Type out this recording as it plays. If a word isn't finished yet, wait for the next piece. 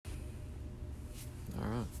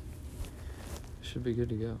should be good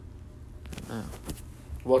to go. Oh.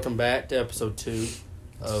 Welcome back to episode 2.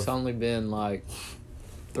 It's only been like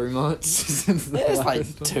 3 months since the It's last like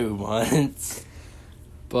one. 2 months.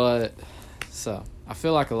 But, so, I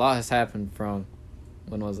feel like a lot has happened from,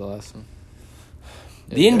 when was the last one?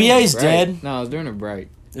 The NBA's dead. No, it was during a break.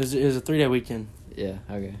 It was a 3-day weekend. Yeah,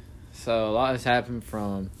 okay. So, a lot has happened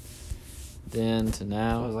from then to It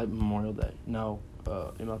now. was like Memorial Day. No,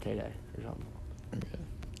 MLK Day or something. Okay.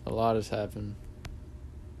 A lot has happened.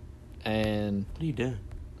 And What are you doing?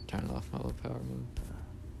 turn off my low power mode.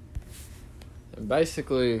 And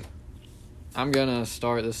basically, I'm gonna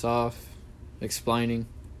start this off explaining,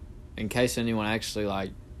 in case anyone actually like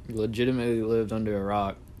legitimately lived under a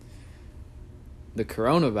rock. The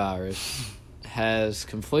coronavirus has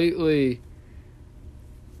completely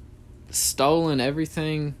stolen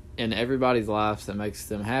everything in everybody's lives that makes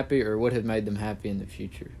them happy or would have made them happy in the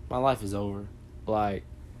future. My life is over. Like,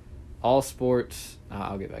 all sports...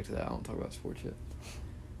 I'll get back to that. I don't talk about sports yet.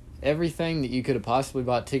 Everything that you could have possibly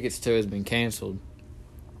bought tickets to has been canceled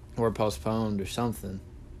or postponed or something.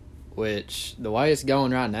 Which, the way it's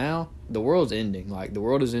going right now, the world's ending. Like, the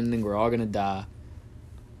world is ending. We're all going to die.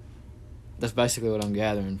 That's basically what I'm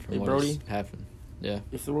gathering from what Brody, has happened. Yeah.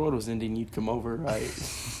 if the world was ending, you'd come over, right?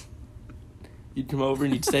 You'd come over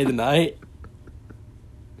and you'd stay the night?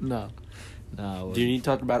 No. No. Do you need to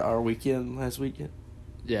talk about our weekend last weekend?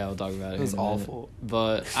 Yeah, we'll talk about it. It was in a minute. awful.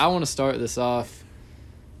 But I want to start this off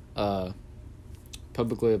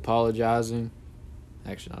publicly apologizing.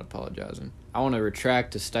 Actually, not apologizing. I want to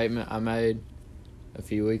retract a statement I made a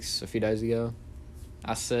few days ago.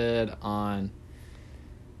 I said on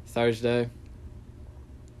Thursday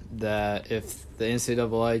that if the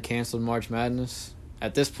NCAA canceled March Madness,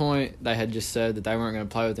 at this point, they had just said that they weren't going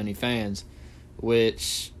to play with any fans,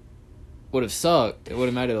 which would have sucked. It would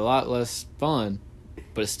have made it a lot less fun,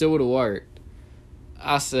 but it still would have worked.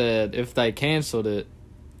 I said if they canceled it,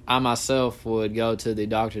 I myself would go to the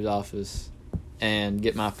doctor's office and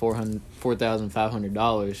get my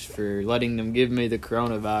 $4,500 for letting them give me the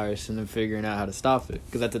coronavirus and then figuring out how to stop it.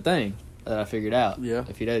 Because that's the thing that I figured out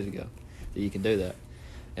a few days ago, that you can do that.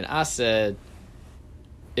 And I said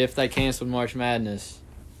if they canceled March Madness,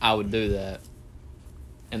 I would do that.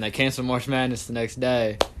 And they canceled March Madness the next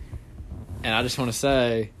day. And I just want to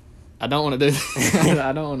say, I don't want to do that.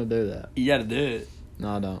 I don't want to do that. You gotta do it.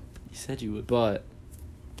 No, I don't. You said you would. But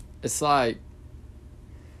it's like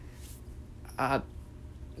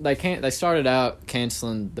they started out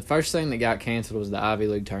canceling. The first thing that got canceled was the Ivy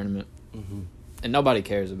League tournament. Mm-hmm. And nobody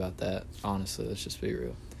cares about that, honestly. Let's just be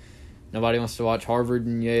real. Nobody wants to watch Harvard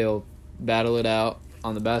and Yale battle it out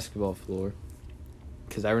on the basketball floor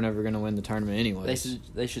because they were never going to win the tournament anyway.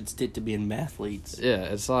 They should stick to being mathletes. Yeah,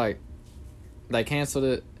 it's like they canceled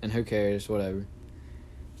it, and who cares, whatever.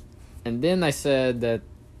 And then they said that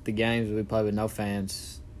the games would be played with no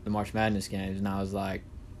fans, the March Madness games, and I was like,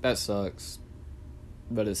 that sucks.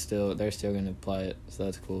 But they're still going to play it, so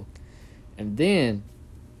that's cool. And then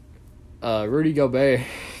Rudy Gobert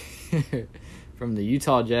from the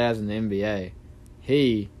Utah Jazz and the NBA,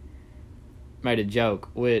 he made a joke,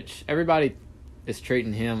 which everybody is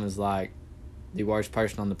treating him as like the worst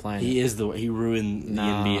person on the planet. He ruined the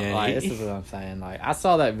NBA. Like, this is what I'm saying. Like, I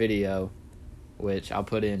saw that video, which I'll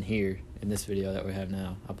put in here in this video that we have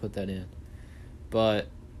now. I'll put that in. But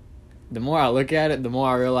the more I look at it, the more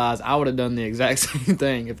I realize I would have done the exact same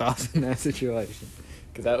thing if I was in that situation.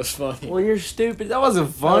 Because that was funny. Well, you're stupid. That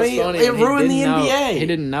wasn't funny. That was funny. It ruined the NBA. He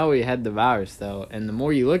didn't know he had the virus, though. And the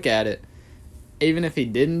more you look at it, even if he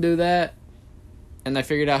didn't do that, and they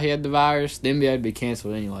figured out he had the virus, the NBA would be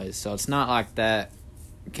canceled anyways. So it's not like that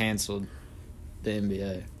canceled the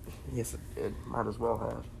NBA. Yes, it might as well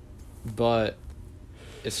have. But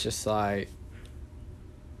it's just like,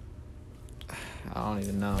 I don't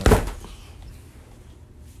even know.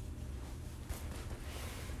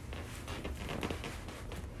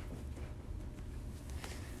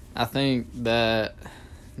 I think that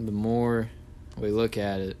the more we look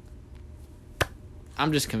at it,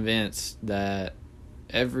 I'm just convinced that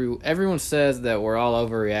everyone says that we're all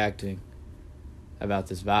overreacting about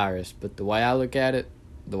this virus, but the way I look at it,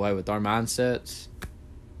 the way with our mindsets,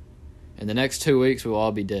 in the next 2 weeks we will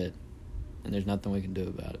all be dead, and there's nothing we can do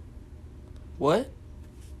about it. What?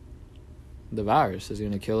 The virus is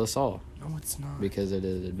going to kill us all. No, it's not. Because it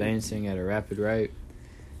is advancing at a rapid rate,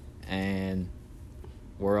 and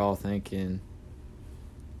we're all thinking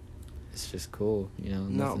it's just cool, you know.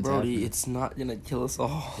 No, nothing's Brody, happening. it's not gonna kill us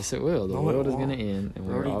all. Yes, it will. The No, world it is going to won't. end, and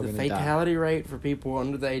Brody, we're all the going to die. fatality rate for people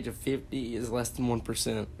under the age of 50 is less than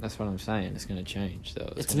 1%. That's what I'm saying. It's going to change,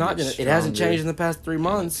 though. It's not gonna. It hasn't changed in the past 3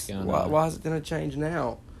 months. it's gonna- Why is it gonna change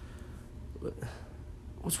now?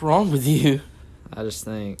 What's wrong with you? I just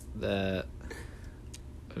think that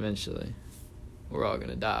eventually we're all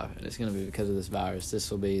gonna die, and it's gonna be because of this virus.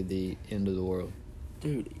 This will be the end of the world.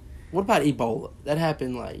 Dude, what about Ebola? That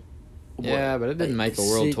happened Yeah, but it didn't make a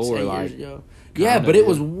world 6, tour 8 like. years ago. Yeah, but it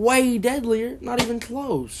was way deadlier. Not even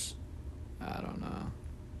close. I don't know.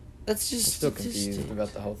 That's I'm just still confused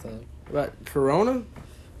about the whole thing. about Corona.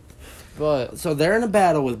 But So they're in a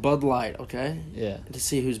battle with Bud Light, okay, yeah, to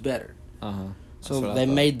see who's better. So they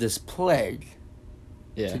made. made this pledge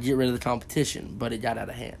Yeah, to get rid of the competition, but it got out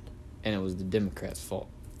of hand. and it was the Democrats' fault.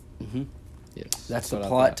 Mm-hmm. Yes, That's the what I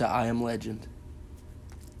plot thought. to I Am Legend.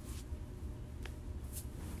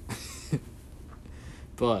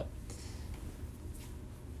 But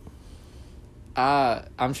I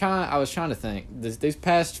was trying to think. These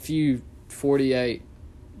past few 48,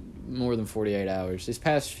 more than 48 hours. This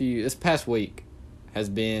past week has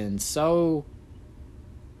been so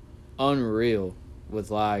unreal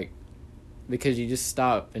with because you just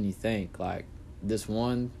stop and you think this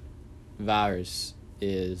one virus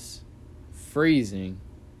is freezing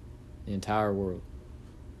the entire world.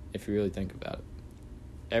 If you really think about it,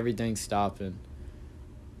 everything's stopping.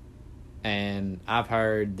 And I've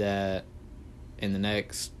heard that in the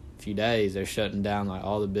next few days they're shutting down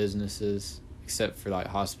all the businesses except for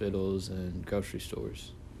hospitals and grocery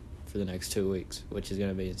stores for the next 2 weeks, which is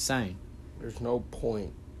going to be insane. There's no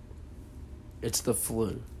point. It's the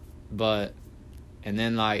flu. And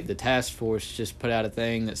then the task force just put out a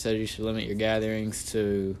thing that says you should limit your gatherings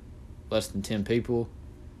to less than 10 people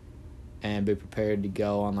and be prepared to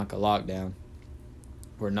go on a lockdown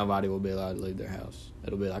where nobody will be allowed to leave their house.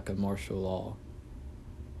 It'll be a martial law.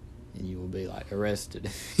 And you will be arrested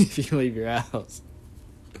if you leave your house.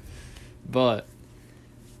 But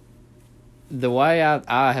the way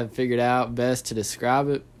I have figured out best to describe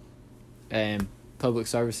it, and public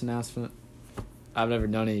service announcement, I've never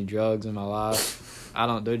done any drugs in my life. I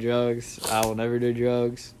don't do drugs. I will never do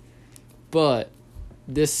drugs. But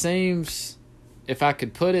this seems, if I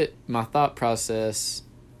could put it, my thought process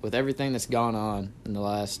with everything that's gone on in the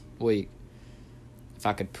last week, if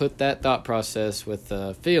I could put that thought process with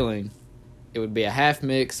the feeling, it would be a half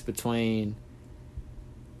mix between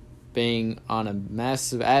being on a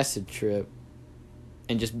massive acid trip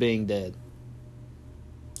and just being dead.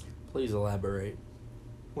 Please elaborate.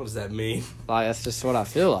 What does that mean? That's just what I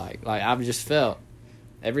feel like. I've just felt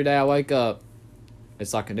every day I wake up,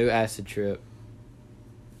 it's like a new acid trip,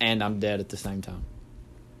 and I'm dead at the same time.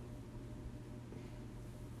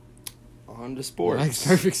 On to sports. That makes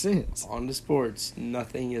perfect sense. On to sports.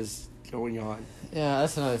 Nothing is going on. Yeah,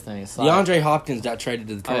 that's another thing. It's DeAndre Hopkins got traded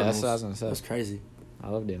to the Cardinals. That's what I was going to say. That's crazy. I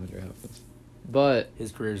love DeAndre Hopkins. But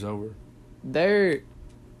his career's over. The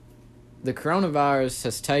coronavirus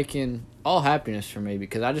has taken all happiness from me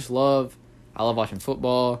because I love watching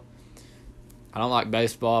football. I don't like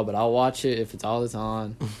baseball, but I'll watch it if it's all that's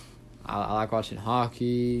on. I like watching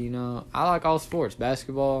hockey, I like all sports,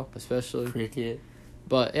 basketball especially. Cricket.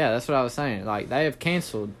 But yeah, that's what I was saying. They've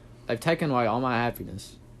taken away all my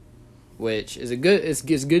happiness, which is it's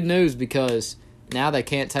good news because now they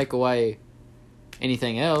can't take away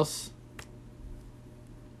anything else.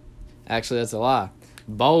 Actually, that's a lie.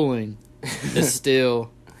 Bowling is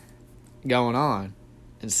still going on,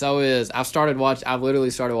 and so is I've literally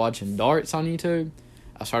started watching darts on YouTube.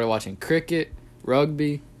 I started watching cricket,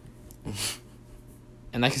 rugby,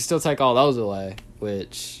 and they can still take all those away,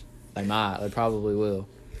 which they probably will.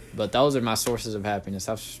 But those are my sources of happiness.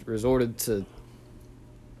 I've resorted to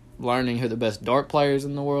learning who the best dart players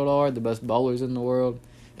in the world are, the best bowlers in the world,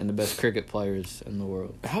 and the best cricket players in the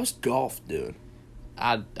world. How's golf doing?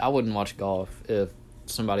 I wouldn't watch golf if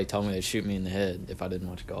somebody told me they'd shoot me in the head if I didn't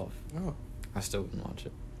watch golf. Oh. I still wouldn't watch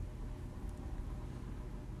it.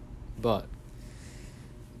 But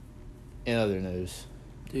in other news,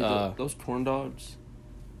 dude, those corn dogs.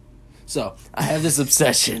 So I have this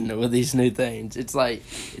obsession with these new things. It's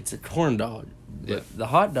it's a corn dog, but the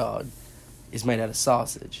hot dog is made out of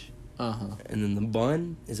sausage. And then the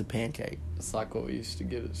bun is a pancake. It's like what we used to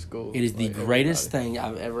get at school. It is the greatest thing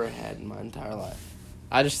I've ever had in my entire life.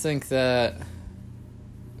 I just think that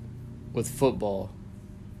with football,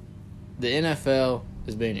 the NFL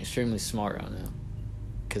is being extremely smart right now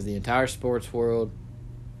because the entire sports world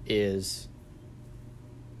is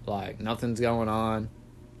nothing's going on.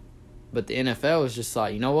 But the NFL is just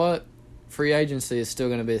you know what? Free agency is still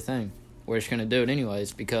going to be a thing. We're just going to do it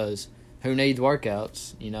anyways because who needs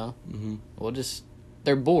workouts, Mm-hmm.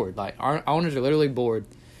 They're bored. Our owners are literally bored,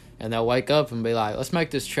 and they'll wake up and be like, let's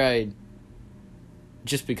make this trade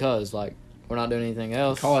just because, we're not doing anything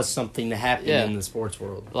else. Cause something to happen in the sports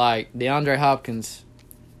world. DeAndre Hopkins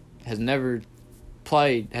has never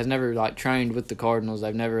has never like trained with the Cardinals.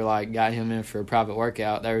 They've never like got him in for a private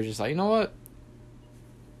workout. They were just like, you know what?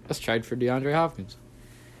 Let's trade for DeAndre Hopkins.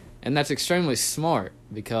 And that's extremely smart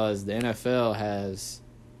because the NFL has,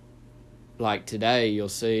 like today, you'll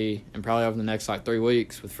see, and probably over the next like 3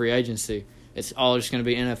 weeks with free agency, it's all just going to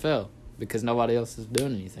be NFL because nobody else is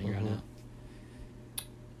doing anything right now.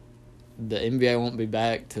 The NBA won't be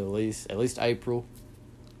back till at least April.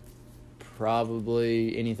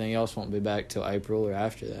 Probably anything else won't be back till April or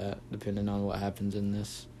after that, depending on what happens in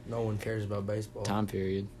this. No one cares about baseball. Time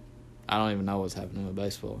period. I don't even know what's happening with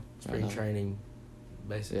baseball. Spring training,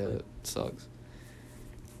 basically. Yeah, it sucks.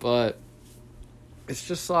 But it's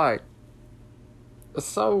just like, it's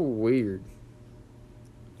so weird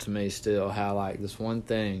to me still how like this one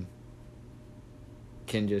thing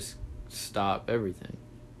can just stop everything.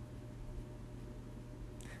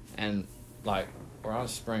 And like, we're on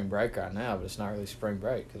spring break right now, but it's not really spring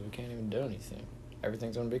break because we can't even do anything.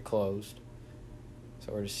 Everything's going to be closed.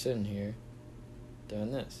 So we're just sitting here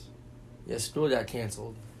doing this. Yeah, school got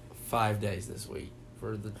canceled 5 days this week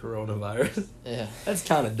for the coronavirus. Yeah. That's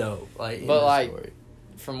kind of dope. But like,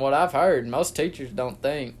 from what I've heard, most teachers don't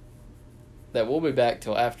think that we'll be back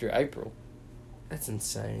till after April. That's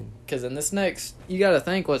insane. Because in this next, you got to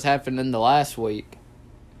think what's happened in the last week.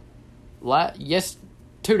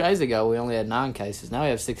 2 days ago, we only had 9 cases. Now we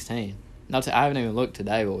have 16. I haven't even looked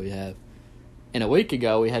today what we have. And a week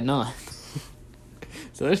ago, we had none.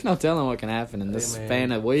 So there's no telling what can happen in this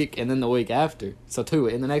span of week and then the week after. So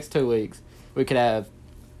in the next 2 weeks, we could have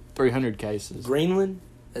 300 cases. Greenland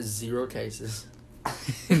has 0 cases.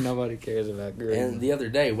 Nobody cares about Greenland. And the other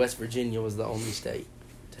day, West Virginia was the only state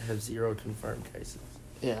to have 0 confirmed cases.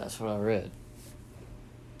 Yeah, that's what I read.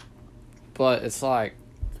 But it's like...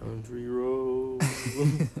 Country road,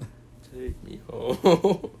 take me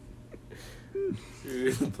home.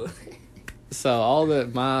 So all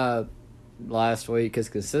that my last week has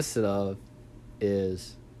consisted of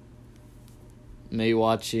is me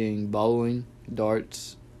watching bowling,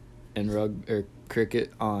 darts, and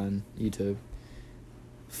cricket on YouTube,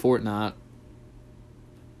 Fortnite,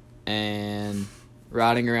 and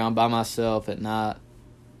riding around by myself at night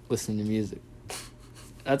listening to music.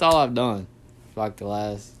 That's all I've done for like the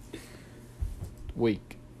last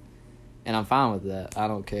week. And I'm fine with that. I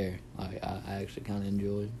don't care. Like, I actually kind of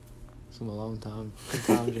enjoy some alone time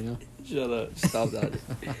sometimes, you know? Shut up. Stop that.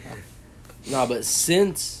 No, but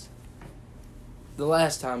since the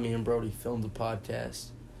last time me and Brody filmed a podcast,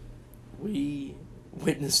 we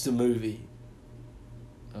witnessed a movie.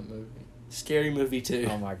 A movie? Scary Movie 2.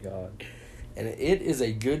 Oh, my God. And it is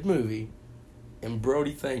a good movie, and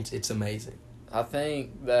Brody thinks it's amazing. I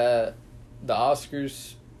think that the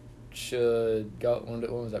Oscars should go... When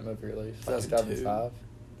was that movie released? 2005?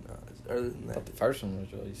 No, it's earlier than that. But the first one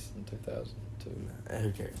was released in 2002.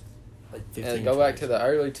 Who cares? Like 15 And go back to the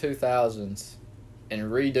early 2000s and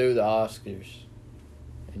redo the Oscars.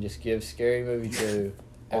 And just give Scary Movie 2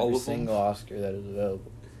 every single Oscar that is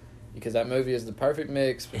available. Because that movie is the perfect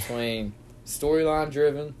mix between storyline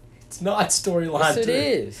driven. It's not storyline driven. Yes, it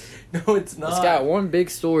is. No, it's not. It's got one big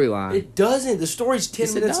storyline. It doesn't. The story's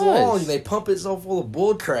 10 minutes long. They pump it so full of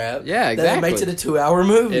bull crap. Yeah, exactly. That it makes it a 2-hour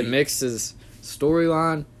movie. It mixes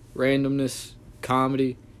storyline, randomness,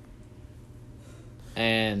 comedy,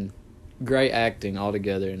 and great acting all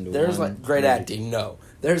together into one. There's like great movie. acting. No,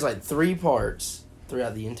 there's like 3 parts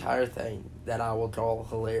throughout the entire thing that I will call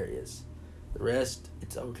hilarious. The rest,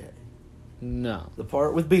 it's okay. No. The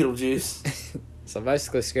part with Beetlejuice. So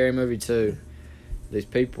basically, Scary Movie 2, these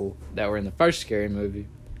people that were in the first Scary Movie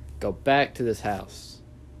go back to this house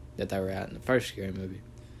that they were at in the first Scary Movie.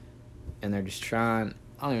 And they're just trying...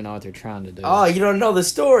 I don't even know what they're trying to do. Oh, you don't know the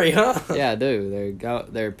story, huh? Yeah, I do.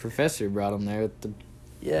 Their professor brought them there with the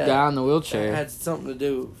Yeah, guy in the wheelchair. It had something to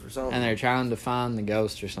do for something. And they're trying to find the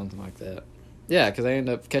ghost or something like that. Yeah, because they end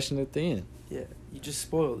up catching it at the end. Yeah, you just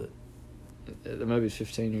spoiled it. The movie's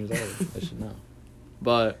 15 years old. I should know.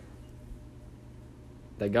 But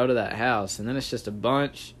they go to that house, and then it's just a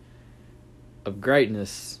bunch of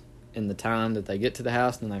greatness in the time that they get to the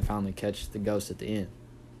house, and then they finally catch the ghost at the end.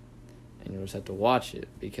 And you'll just have to watch it,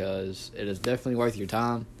 because it is definitely worth your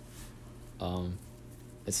time.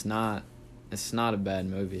 It's not a bad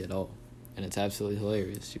movie at all. And it's absolutely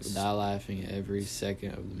hilarious. You will die laughing at every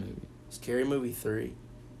second of the movie. Scary Movie 3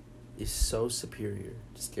 is so superior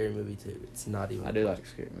to Scary Movie 2. It's not even... I do like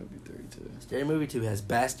Scary Movie 3, too. Scary Movie 2 has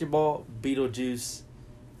basketball, Beetlejuice,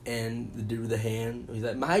 and the dude with the hand. He's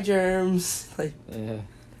like, my germs. Like, yeah.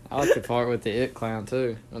 I like the part with the It Clown,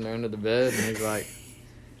 too. When they're under the bed, and he's like...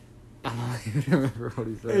 I don't even remember what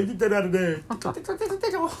he said. Hey, get that out of there.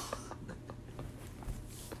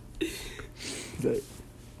 He's like,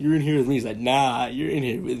 you're in here with me. He's like, nah, you're in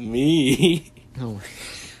here with me. Oh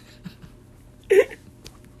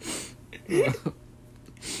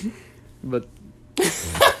but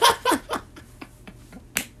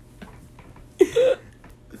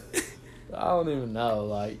I don't even know,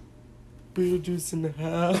 like Beetlejuice in the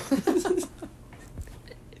house.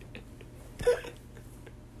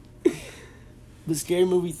 But Scary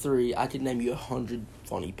Movie 3, I could name you 100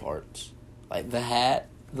 funny parts. Like the hat,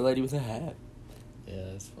 the lady with the hat. yeah,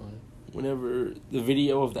 that's funny. Whenever the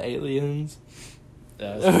video of the aliens.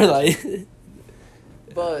 Yeah, Or like,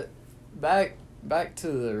 but back to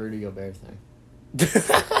the Rudy Gobert thing.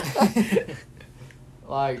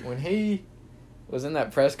 Like when he was in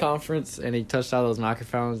that press conference and he touched all those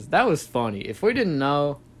microphones, that was funny. If we didn't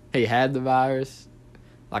know he had the virus,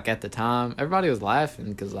 like at the time, everybody was laughing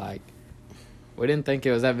because like we didn't think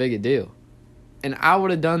it was that big a deal. And I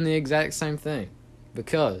would have done the exact same thing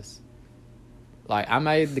because like I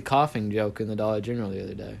made the coughing joke in the Dollar General the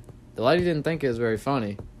other day. The lady didn't think it was very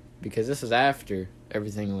funny because this is after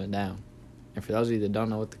everything went down. And for those of you that don't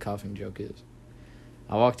know what the coughing joke is,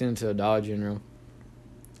 I walked into a Dollar General.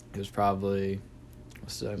 It was probably,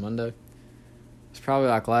 what's today, Monday? It was probably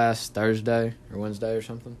like last Thursday or Wednesday or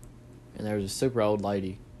something. And there was a super old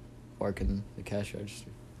lady working the cash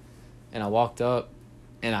register. And I walked up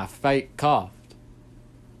and I fake coughed.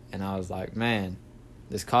 And I was like, man,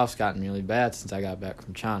 this cough's gotten really bad since I got back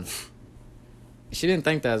from China. She didn't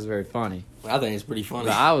think that was very funny. I think it's pretty funny.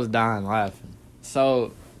 But I was dying laughing.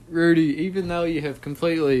 So, Rudy, even though you have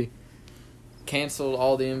completely canceled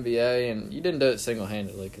all the NBA, and you didn't do it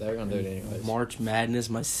single-handedly, because they were going to do it anyways. March Madness,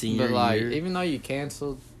 my senior But, like, year. even though you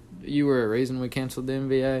canceled, you were a reason we canceled the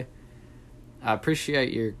NBA, I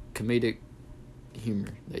appreciate your comedic humor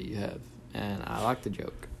that you have. And I like the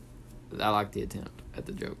joke. I like the attempt at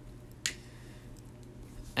the joke.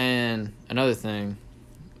 And another thing,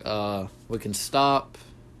 we can stop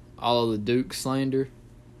all of the Duke slander.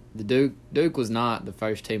 The Duke was not the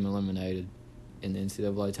first team eliminated in the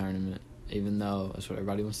NCAA tournament, even though that's what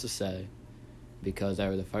everybody wants to say, because they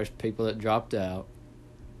were the first people that dropped out.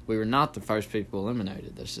 We were not the first people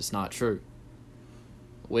eliminated. That's just not true.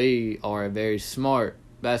 We are a very smart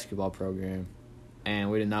basketball program,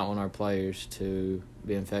 and we did not want our players to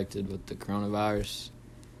be infected with the coronavirus.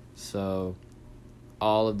 So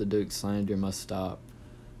all of the Duke slander must stop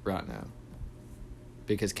right now,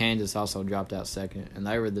 because Kansas also dropped out second, and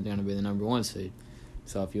they were going to be the number 1 seed.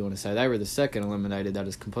 So if you want to say they were the second eliminated, that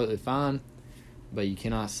is completely fine, but you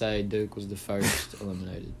cannot say Duke was the first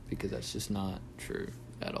eliminated, because that's just not true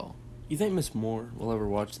at all. You think Miss Moore will ever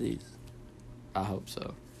watch these? I hope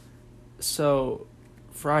so. So,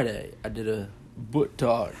 Friday, I did a book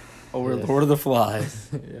talk over Yeah. Lord of the Flies.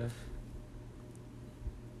 Yeah.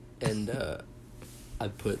 And I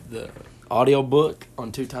put the audiobook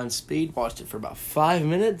on 2 times speed, watched it for about 5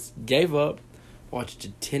 minutes, gave up, watched a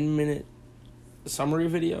 10-minute summary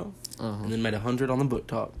video, and then made 100 on the book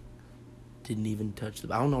talk. Didn't even touch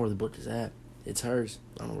I don't know where the book is at. It's hers.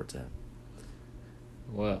 I don't know where it's at.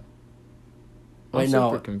 Well, Wait, I'm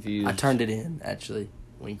no, super confused. I turned it in, actually.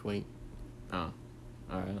 Wink, wink. Oh,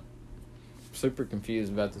 all right. Super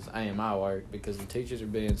confused about this AMI work because the teachers are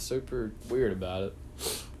being super weird about it.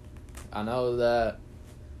 I know that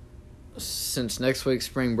since next week's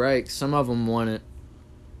spring break, some of them want it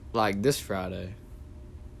like this Friday,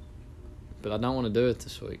 but I don't want to do it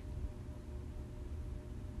this week.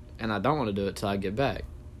 And I don't want to do it till I get back.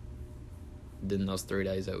 Then those 3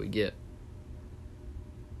 days that we get.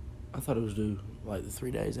 I thought it was due, like, the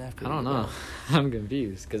 3 days after. I don't know. I'm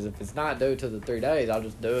confused. Because if it's not due to the 3 days, I'll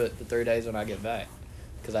just do it the 3 days when I get back.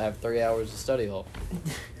 Because I have 3 hours of study hall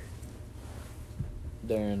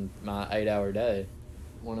during my 8-hour day.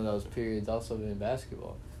 One of those periods also being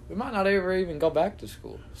basketball. We might not ever even go back to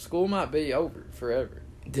school. School might be over forever.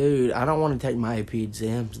 Dude, I don't want to take my AP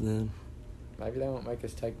exams then. Maybe they won't make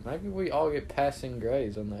us take... Maybe we all get passing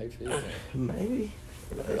grades on the AP exam. Maybe.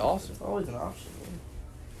 That'd be awesome. It's always an option.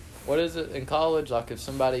 What is it in college? Like if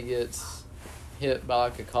somebody gets hit by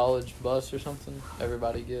like a college bus or something,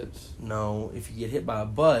 everybody gets... No, if you get hit by a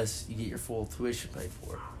bus, you get your full tuition paid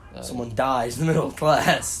for. Someone dies in the middle of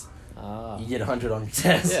class, you get 100 on your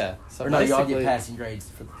test. Yeah. So or no, you all get basically- passing grades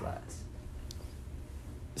for the class.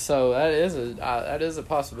 So that is a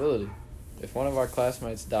possibility. If one of our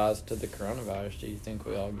classmates dies to the coronavirus, do you think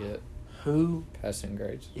we all get Who, passing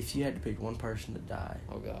grades? if you had to pick one person to die,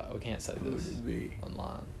 Oh God, we can't say who would this it be?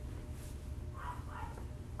 online.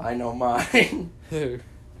 I know mine. Who?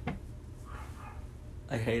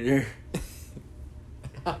 I hate her.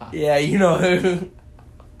 Yeah, you know who.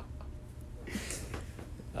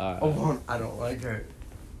 All right. Oh, I don't like her.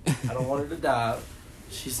 I don't want her to die.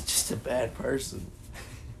 She's just a bad person.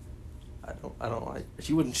 I don't like.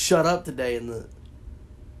 She wouldn't shut up today in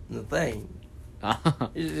the thing.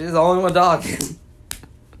 She's the only one talking.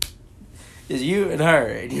 It's you and her,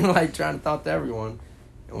 and you're like trying to talk to everyone.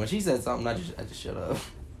 And when she said something, I just shut up.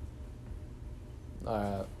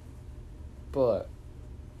 Alright. But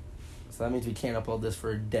so that means we can't upload this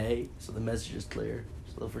for a day, so the message is clear.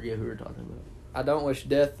 So they'll forget who we're talking about. I don't wish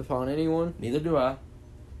death upon anyone. Neither do I.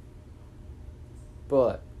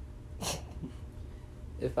 But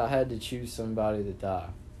if I had to choose somebody to die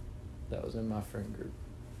that was in my friend group.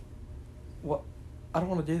 What? I don't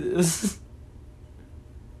want to do this.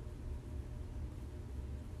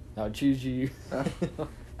 I'll choose you.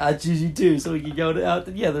 I choose you too, so we can go out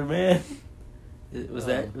together, man. Was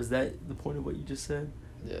that the point of what you just said?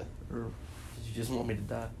 Yeah. Or did you just want me to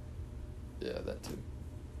die? Yeah, that too.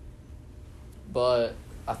 But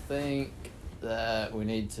I think that we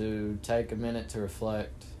need to take a minute to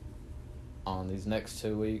reflect on these next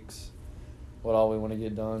 2 weeks. What all we want to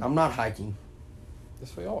get done. I'm not hiking.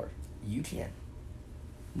 Yes, we are. You can.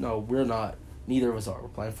 No, we're not. Neither of us are. We're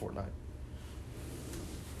playing Fortnite.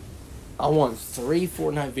 I want 3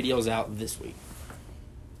 Fortnite videos out this week.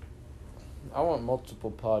 I want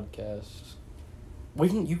multiple podcasts.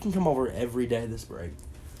 You can come over every day this break.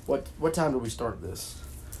 What time did we start this?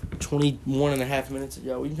 21 and a half minutes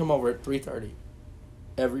ago. We can come over at 3:30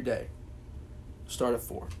 every day. Start at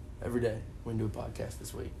 4 every day. We can do a podcast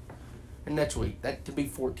this week. And next week, that could be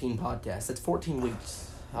 14 podcasts. That's 14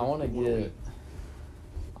 weeks. I want to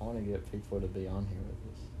get people to be on here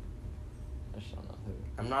with us. I just don't know who.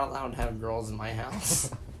 I'm not allowed to have girls in my house.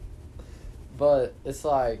 But it's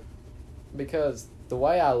like, because the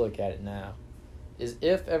way I look at it now is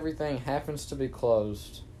if everything happens to be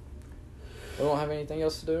closed, we won't have anything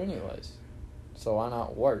else to do anyways. So why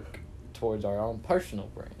not work towards our own personal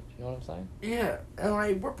brand? You know what I'm saying? Yeah, and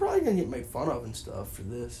like we're probably gonna get made fun of and stuff for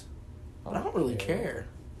this, but I don't really care.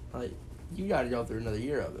 Like you got to go through another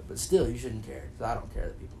year of it, but still you shouldn't care because I don't care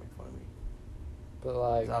that people make fun of me. But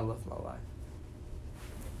like, 'cause I love my life.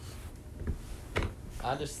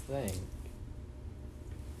 I just think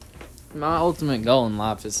my ultimate goal in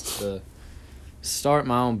life is to start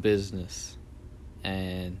my own business,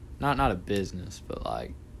 and not a business, but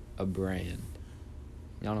like a brand.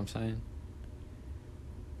 You know what I'm saying?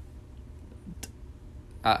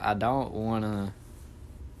 I don't want to.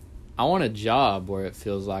 I want a job where it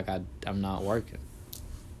feels like I'm not working.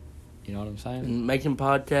 You know what I'm saying? And making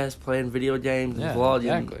podcasts, playing video games, and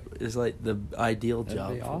vlogging is like the ideal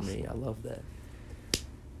job for me. I love that.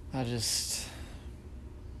 I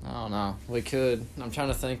don't know. We could. I'm trying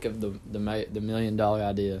to think of the $1 million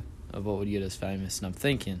idea of what would get us famous, and I'm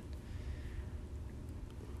thinking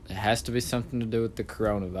it has to be something to do with the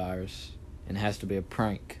coronavirus, and it has to be a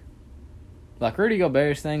prank. Like Rudy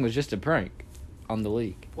Gobert's thing was just a prank on the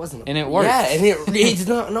league. Wasn't it? And it worked. Yeah, and it's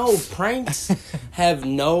not. No, pranks have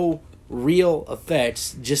no real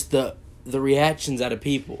effects. Just the reactions out of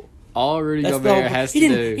people. All Rudy Gobert has to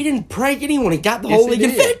do. He didn't prank anyone. He got the whole league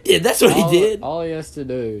infected. That's what he did. All he has to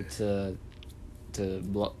do to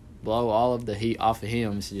blow all of the heat off of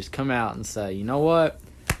him is to just come out and say, you know what?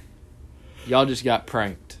 Y'all just got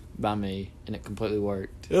pranked by me, and it completely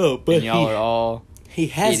worked. Oh, but and y'all are all he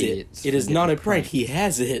has idiots. It is not a prank. He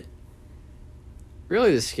has it.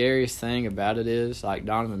 Really, the scariest thing about it is, like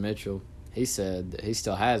Donovan Mitchell, he said that he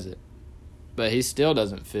still has it, but he still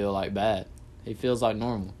doesn't feel like bad. He feels like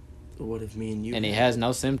normal. What if me and you? And he has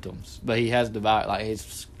no symptoms, but he has the virus. Like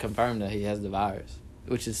he's confirmed that he has the virus,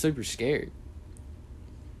 which is super scary.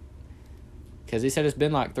 Because he said it's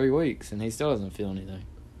been like 3 weeks and he still doesn't feel anything.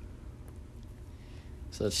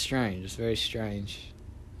 So it's strange. It's very strange.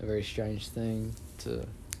 A very strange thing to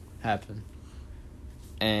happen.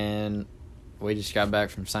 And we just got back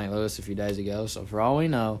from St. Louis a few days ago, so for all we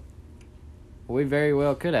know, we very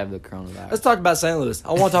well could have the coronavirus. Let's talk about St. Louis.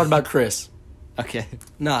 I want to talk about Chris. Okay.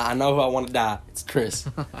 Nah, I know who I want to die. It's Chris.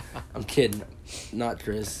 I'm kidding. Not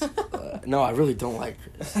Chris. No, I really don't like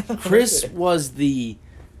Chris. Chris was the...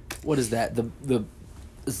 What is that? The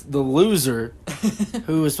loser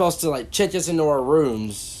who was supposed to like check us into our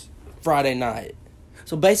rooms Friday night.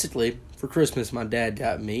 So basically, for Christmas, my dad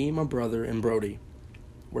got me, my brother, and Brody.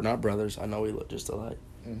 We're not brothers. I know we look just alike.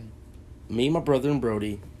 Mm-hmm. Me, my brother, and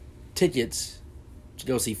Brody, tickets to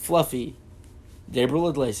go see Fluffy, Gabriel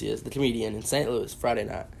Iglesias, the comedian, in St. Louis Friday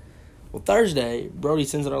night. Well, Thursday, Brody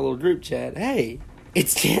sends in our little group chat, hey,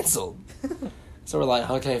 it's canceled. So we're like,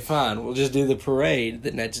 okay, fine. We'll just do the parade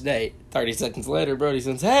the next day. 30 seconds later, Brody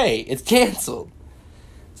says, hey, it's canceled.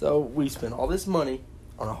 So we spent all this money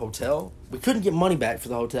on a hotel. We couldn't get money back for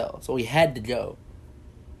the hotel, so we had to go.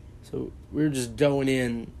 So we were just going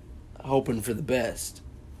in, hoping for the best.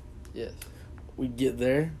 Yes. We get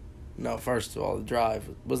there. No, first of all, the drive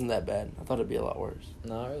wasn't that bad. I thought it'd be a lot worse.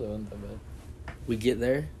 No, it really wasn't that bad. We get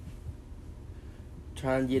there,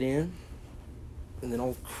 try and get in, and then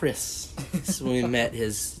old Chris, this is when we met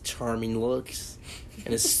his charming looks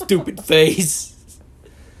and his stupid face.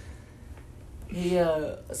 He,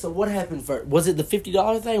 so what happened first? Was it the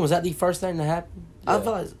 $50 thing? Was that the first thing that happened? Yeah. I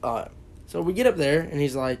thought it was, alright. So we get up there, and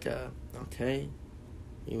he's like, okay,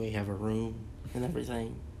 we have a room and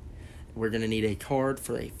everything. We're going to need a card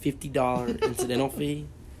for a $50 incidental fee.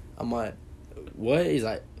 I'm like, what? He's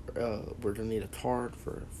like, we're going to need a card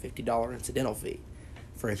for a $50 incidental fee.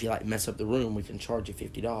 For if you, like, mess up the room, we can charge you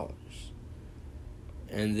 $50.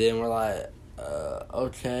 And then we're like,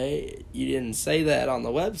 okay, you didn't say that on the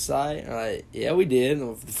website. And I'm like, yeah, we did.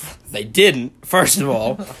 They didn't, first of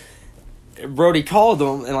all. Brody called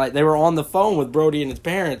them, and like they were on the phone with Brody and his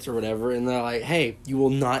parents or whatever, and they're like, hey, you will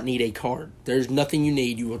not need a card. There's nothing you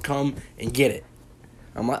need. You will come and get it.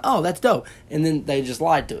 I'm like, oh, that's dope. And then they just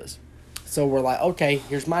lied to us. So we're like, okay,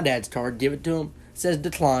 here's my dad's card. Give it to him. It says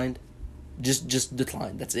declined. Just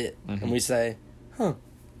declined. That's it. Mm-hmm. And we say, huh,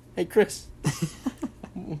 hey, Chris,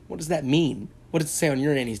 what does that mean? What does it say on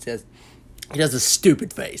your end? He does a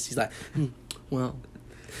stupid face. He's like, well,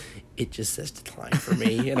 it just says decline for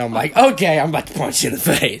me. And I'm like, okay, I'm about to punch you in the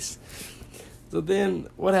face. So then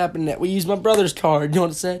what happened next? We used my brother's card. You know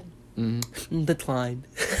what it said? Mm-hmm. Declined.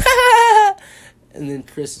 And then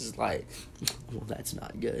Chris is like, well, that's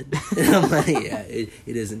not good. And I'm like, yeah, it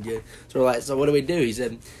isn't good. So we're like, so what do we do? He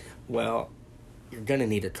said, well, you're going to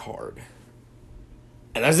need a card.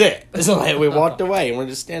 And that's it. So like, we walked away, and we're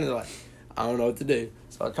just standing there like, I don't know what to do.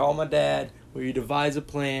 So I call my dad. We devise a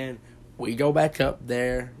plan. We go back up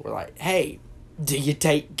there. We're like, hey, do you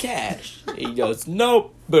take cash? He goes,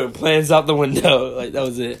 nope. Boom, plan's out the window. Like, that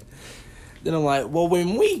was it. Then I'm like, well,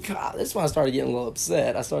 when we caught, that's when I started getting a little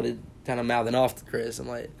upset. I started kind of mouthing off to Chris. I'm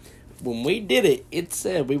like, when we did it, it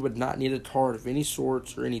said we would not need a card of any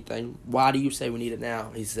sorts or anything. Why do you say we need it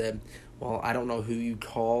now? He said, well, I don't know who you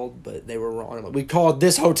called, but they were wrong. I'm like, we called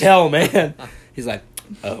this hotel, man. He's like,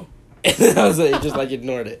 oh. And then I was like, just like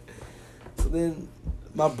ignored it. So then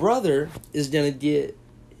my brother is going to get...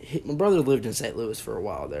 My brother lived in St. Louis for a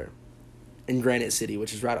while there. In Granite City,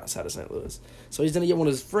 which is right outside of St. Louis. So he's going to get one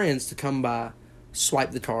of his friends to come by,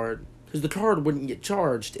 swipe the card. Because the card wouldn't get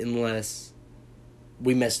charged unless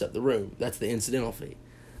we messed up the room. That's the incidental fee.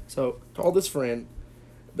 So called this friend.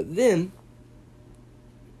 But then,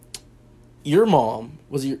 your mom...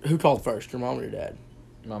 who called first, your mom or your dad?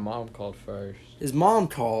 My mom called first. His mom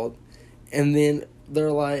called, and then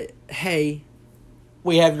they're like, hey,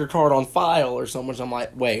 we have your card on file or something. So I'm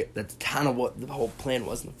like, wait, that's kind of what the whole plan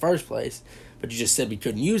was in the first place, but you just said we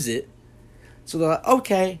couldn't use it. So they're like,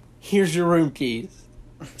 okay, here's your room keys.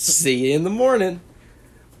 See you in the morning.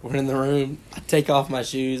 We're in the room. I take off my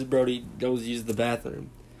shoes. Brody goes use the bathroom.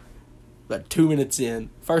 About 2 minutes in,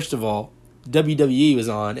 first of all, WWE was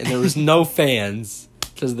on, and there was no fans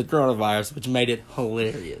because of the coronavirus, which made it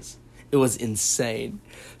hilarious. It was insane.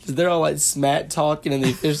 Because they're all like smack talking, and the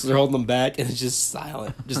officials are holding them back, and it's just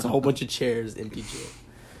silent. Just a whole bunch of chairs, empty chairs.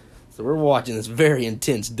 So we're watching this very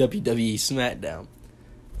intense WWE SmackDown.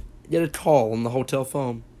 Get a call on the hotel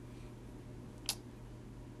phone.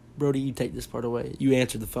 Brody, you take this part away. You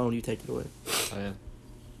answer the phone, you take it away. Oh, yeah.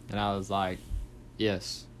 And I was like,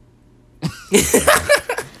 yes.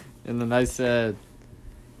 And then they said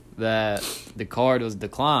that the card was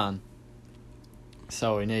declined.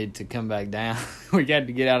 So we need to come back down. We had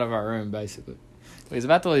to get out of our room, basically. We was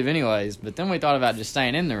about to leave anyways, but then we thought about just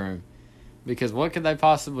staying in the room. Because what could they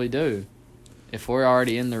possibly do if we're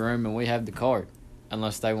already in the room and we have the card?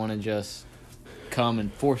 Unless they want to just come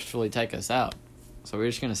and forcefully take us out. So we're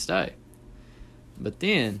just going to stay. But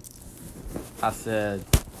then I said,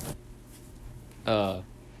 I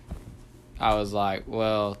was like,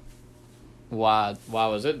 well, why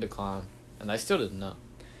was it declined? And they still didn't know.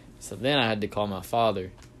 So then I had to call my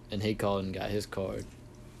father, and he called and got his card.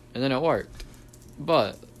 And then it worked.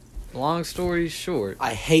 But, long story short...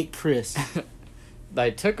 I hate Chris.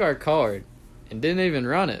 They took our card and didn't even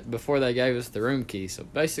run it before they gave us the room key. So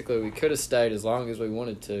basically, we could have stayed as long as we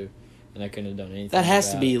wanted to, and they couldn't have done anything. That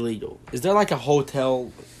has to be illegal. Is there like a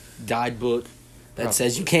hotel guidebook that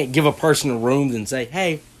says you can't give a person a room and say,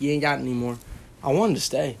 hey, you ain't got it anymore? I wanted to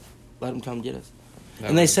stay. Let them come get us.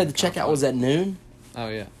 And they said the checkout was at noon? Oh,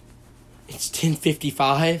 yeah. It's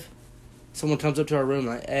 10:55. Someone comes up to our room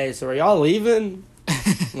like, hey, so are y'all leaving?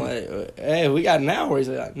 I'm like, hey, we got an hour. He's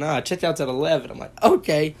like, nah, checkout's at 11. I'm like,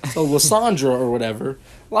 okay. So Lysandra or whatever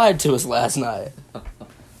lied to us last night.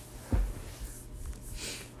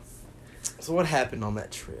 So what happened on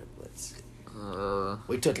that trip? Let's see.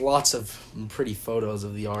 We took lots of pretty photos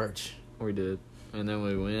of the arch. We did. And then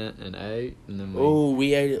we went and ate. And then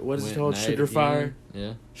we ate it. What is it called? Sugar Fire?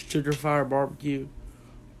 Yeah. Sugar Fire Barbecue.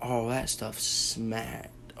 Oh, that stuff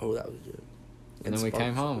smacked. Oh, that was good. And then we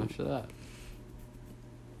came home after that.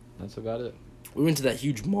 That's about it. We went to that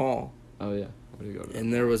huge mall. Oh, yeah. Where did we go to?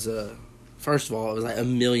 And there was first of all, it was like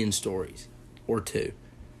 1 million stories. Or 2.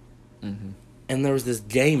 Mm-hmm. And there was this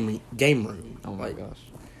game room. Oh, my gosh.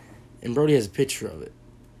 And Brody has a picture of it.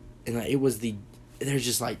 And it was there's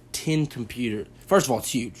just like 10 computers. First of all,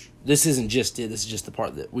 it's huge. This isn't just it. This is just the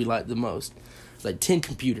part that we like the most. It's like 10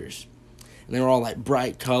 computers. And they were all like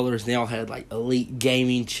bright colors. And they all had like elite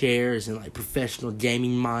gaming chairs and like professional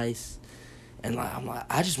gaming mice. And I'm like,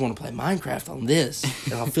 I just want to play Minecraft on this.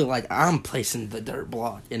 And I feel like I'm placing the dirt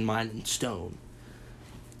block in mine in stone.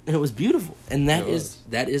 And it was beautiful. And that is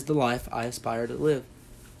the life I aspire to live.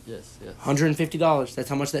 Yes. $150. That's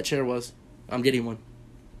how much that chair was. I'm getting one.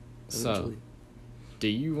 Eventually. So, do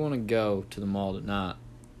you want to go to the mall tonight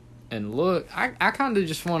and look? I kind of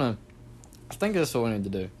just want to. I think that's what we need to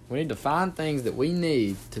do. We need to find things that we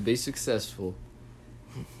need to be successful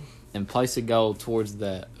and place a goal towards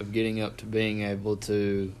that of getting up to being able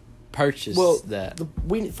to purchase that.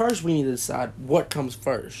 First, we need to decide what comes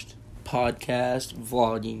first. Podcast,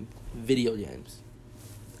 vlogging, video games.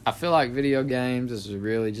 I feel like video games is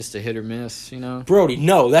really just a hit or miss, you know? Brody,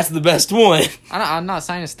 no, that's the best one. I'm not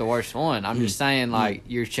saying it's the worst one. I'm just saying, like,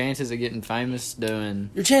 your chances of getting famous doing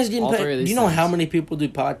your chances of getting all three of these Do you know things. how many people do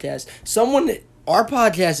podcasts? Our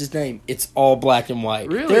podcast is named, It's All Black and White.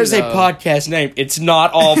 Really, There's a podcast named, It's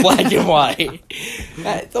Not All Black and White.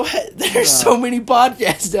 There's so many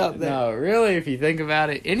podcasts out there. No, really, if you think about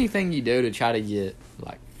it, anything you do to try to get,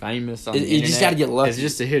 like, famous on the internet, you just gotta get lucky. It's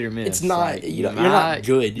just a hit or miss. It's not, like, you're not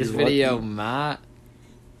good. This You're video lucky. might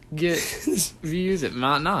get views, it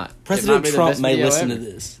might not. President Trump may listen to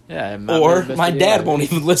this. Yeah, it might or be the best my video dad ever. won't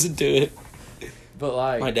even listen to it. But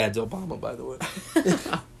like, my dad's Obama, by the way.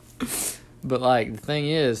 But like, the thing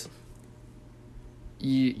is,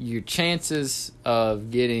 your chances of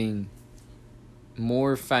getting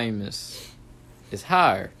more famous is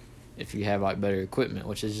higher if you have like better equipment,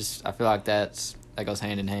 which is just, I feel like that goes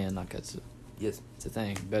hand in hand. Like it's a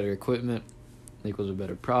thing. Better equipment equals a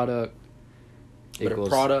better product. Equals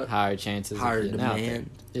higher chances. Higher of demand.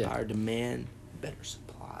 Yeah. Higher demand. Better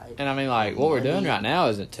supply. And I mean, like, what we're doing right now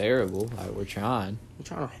isn't terrible. Like, we're trying. I'm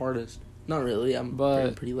trying our hardest. Not really. I'm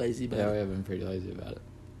pretty lazy about it. We have been pretty lazy about it.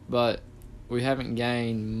 But we haven't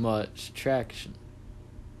gained much traction.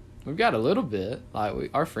 We've got a little bit.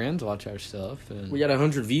 Like, our friends watch our stuff. And we got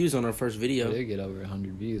 100 views on our first video. We did get over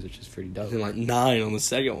 100 views, which is pretty dope. And like 9 on the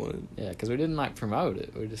second one. Yeah, because we didn't, like, promote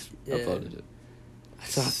it. We just uploaded it.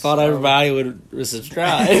 So I thought everybody would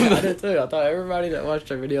subscribe. I did too. I thought everybody that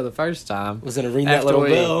watched our video the first time was going to ring that little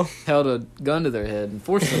bell. Held a gun to their head and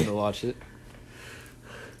forced them to watch it.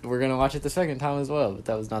 We're going to watch it the second time as well, but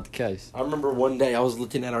that was not the case. I remember one day I was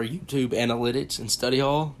looking at our YouTube analytics in study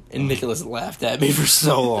hall, and Nicholas laughed at me for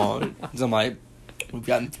so long. So I'm like, we've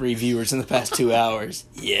gotten 3 viewers in the past 2 hours.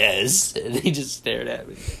 Yes. And he just stared at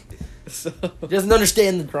me. So, he doesn't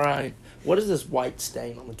understand the grind. What is this white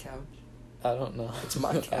stain on the couch? I don't know. It's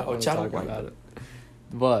my couch. I don't like about it.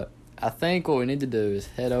 But I think what we need to do is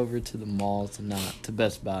head over to the mall tonight, to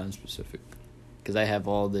Best Buy in specific, because they have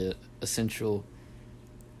all the essential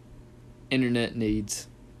internet needs.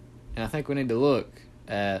 And I think we need to look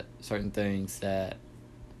at certain things that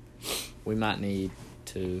we might need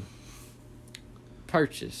to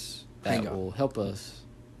purchase that will help us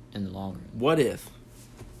in the long run. What if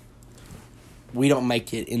we don't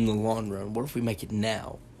make it in the long run? What if we make it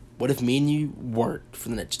now? What if me and you worked for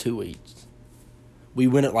the next 2 weeks? We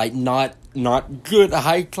went at like not good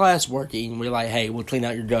high class working. We're like, hey, we'll clean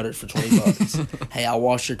out your gutters for $20. Hey, I'll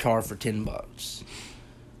wash your car for $10.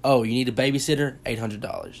 Oh, you need a babysitter?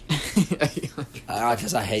 $800.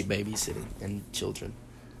 Because I hate babysitting and children.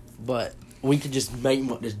 But we could just make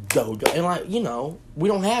just go. And like, you know, we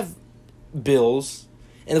don't have bills.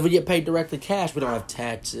 And if we get paid directly cash, we don't have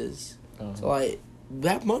taxes. Uh-huh. So like,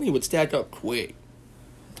 that money would stack up quick.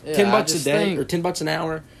 Yeah, $10 a day or $10 an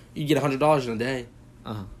hour, you get $100 in a day.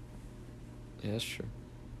 Yeah, that's true.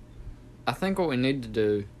 I think what we need to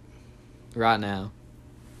do right now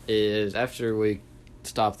is, after we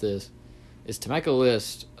stop this, is to make a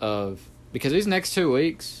list of, because these next 2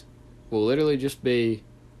 weeks will literally just be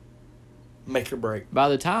make or break. By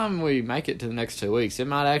the time we make it to the next 2 weeks, it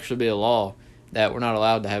might actually be a law that we're not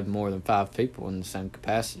allowed to have more than 5 people in the same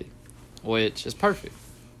capacity, which is perfect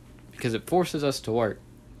because it forces us to work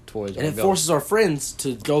towards our goal. Forces our friends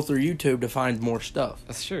to go through YouTube to find more stuff.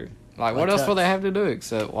 That's true. Like, what else will they have to do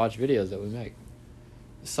except watch videos that we make?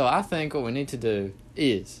 So I think what we need to do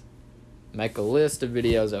is make a list of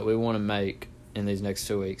videos that we want to make in these next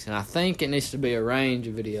 2 weeks. And I think it needs to be a range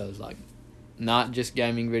of videos, like not just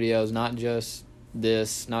gaming videos, not just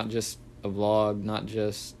this, not just a vlog, not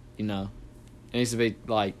just, it needs to be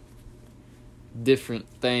like different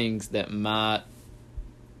things that might,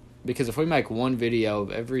 because if we make one video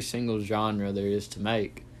of every single genre there is to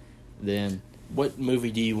make, then what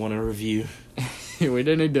movie do you want to review? We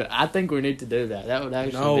do need to. I think we need to do that. That would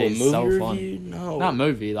actually be so fun. Review? No, not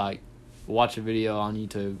movie. Like watch a video on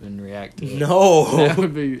YouTube and react to it. No, that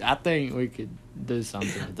would be. I think we could do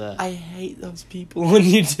something with that. I hate those people on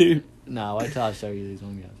YouTube. No, wait till I show you these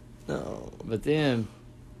one guys. No, but then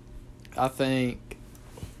I think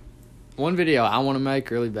one video I want to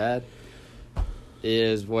make really bad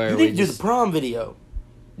is where we need to do the prom video.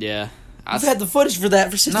 Yeah, I've had the footage for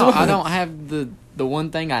that for 6 months. months. No, I don't have the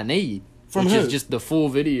one thing I need. From which who? is just the full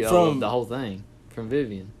video of the whole thing from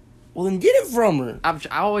Vivian. Well, then get it from her.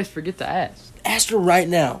 I always forget to ask. Ask her right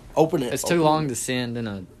now. Open it. It's too long to send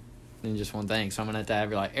in just one thing, so I'm gonna have to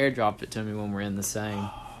have her like airdrop it to me when we're in the same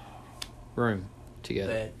room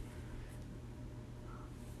together.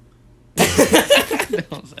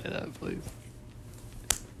 Don't say that, please.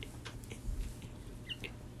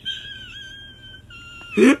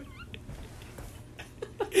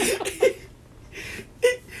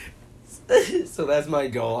 So that's my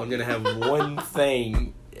goal. I'm gonna have one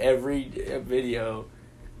thing every video,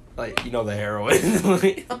 like the heroine. This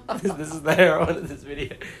is the heroine of this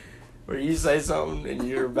video, where you say something and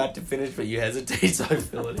you're about to finish, but you hesitate, so I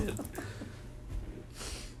fill it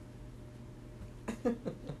in.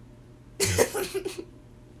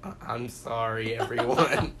 I'm sorry,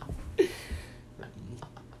 everyone.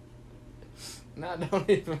 No, I don't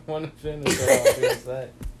even want to finish what I was gonna say.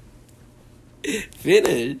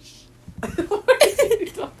 Finish. What are you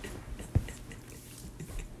talking?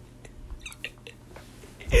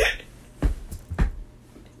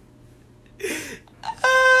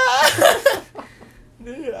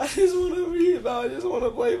 Dude, I just want to read. I just want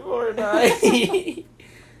to play Fortnite.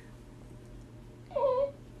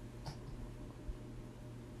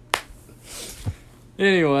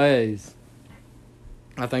 Anyways,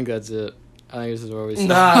 I think that's it. I think this is where we start.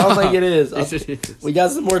 Nah, I don't think it is. Yes, it is. We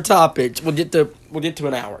got some more topics. We'll get to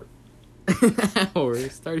an hour.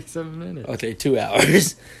 Hours, 37 minutes. Okay, 2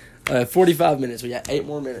 hours. 45 minutes. We got 8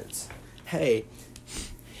 more minutes. Hey,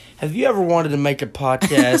 have you ever wanted to make a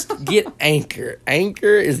podcast? Get Anchor.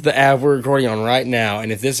 Anchor is the app we're recording on right now.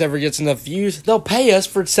 And if this ever gets enough views, they'll pay us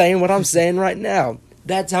for saying what I'm saying right now.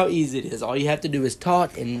 That's how easy it is. All you have to do is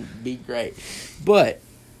talk and be great. But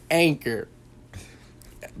Anchor.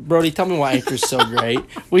 Brody, tell me why Anchor's so great.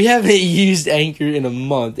 We haven't used Anchor in a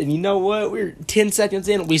month. And you know what? We're 10 seconds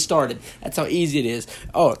in. We started. That's how easy it is.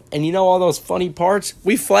 Oh, and you know all those funny parts?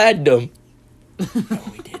 We flagged them. No,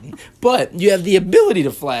 we didn't. But you have the ability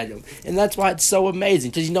to flag them. And that's why it's so amazing.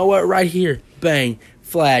 Because you know what? Right here. Bang.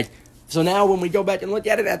 Flag. So now when we go back and look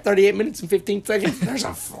at it at 38 minutes and 15 seconds, there's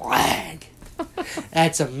a flag.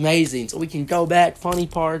 That's amazing. So we can go back. Funny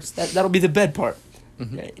parts. That'll be the bed part.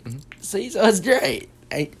 Okay. See? So it's great.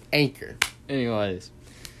 Anchor. Anyways,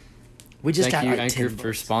 we just thank got you, like Anchor,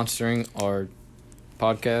 for sponsoring our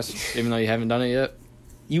podcast. Even though you haven't done it yet,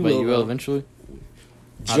 you will eventually.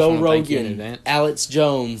 Joe Rogan, Alex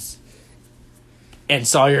Jones, and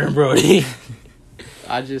Sawyer and Brody.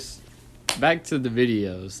 Back to the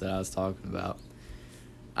videos that I was talking about.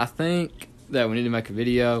 I think that we need to make a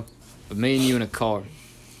video of me and you in a car,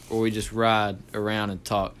 where we just ride around and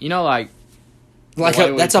talk.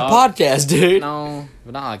 That's a podcast, dude. No,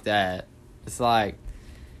 but not like that. It's like,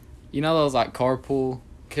 those like carpool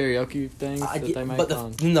karaoke things that they make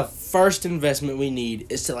then the first investment we need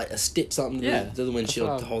is to stick something to the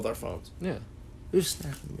windshield to hold our phones. Yeah. Who's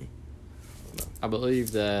snapping me? I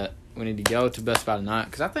believe that we need to go to Best Buy tonight,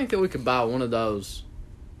 because I think that we could buy one of those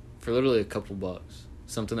for literally a couple bucks.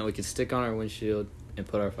 Something that we could stick on our windshield and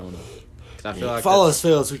put our phone on. Because I feel like follow us,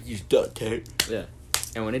 fails, we can use duct tape. Yeah.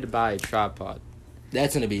 And we need to buy a tripod.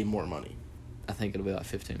 That's going to be more money. I think it'll be like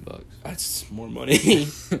 $15. That's more money.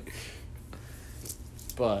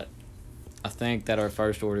 But I think that our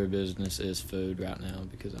first order of business is food right now,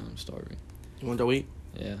 because I'm starving. You want to eat?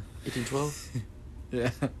 Yeah. 1812?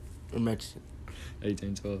 Yeah. Or Mexican?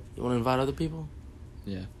 1812. You want to invite other people?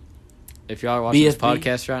 Yeah. If y'all are watching this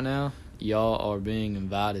podcast right now, y'all are being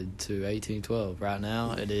invited to 1812. Right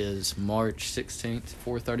now, it is March 16th,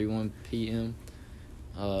 4:31 p.m.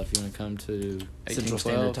 If you want to come to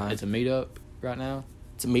 1812, it's a meetup right now.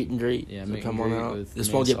 It's a meet and greet. Yeah, so meet come and on greet out. with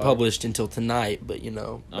This won't get Sawyer. published until tonight, but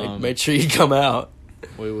make sure you come out.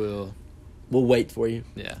 We will. We'll wait for you.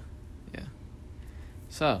 Yeah.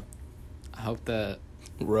 So, I hope that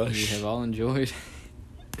Rush. you have all enjoyed.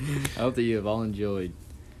 I hope that you have all enjoyed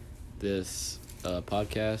this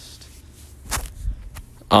podcast.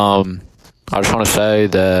 I just want to say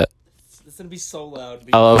that It's gonna be so loud.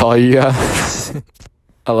 I love all you guys.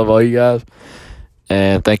 I love all you guys.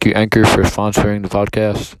 And thank you, Anchor, for sponsoring the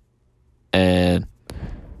podcast. And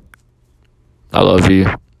I love you.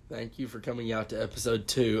 Thank you for coming out to episode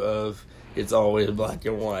 2 of It's Always Black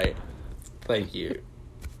and White. Thank you.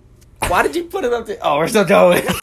 Why did you put it up there? Oh, we're still going.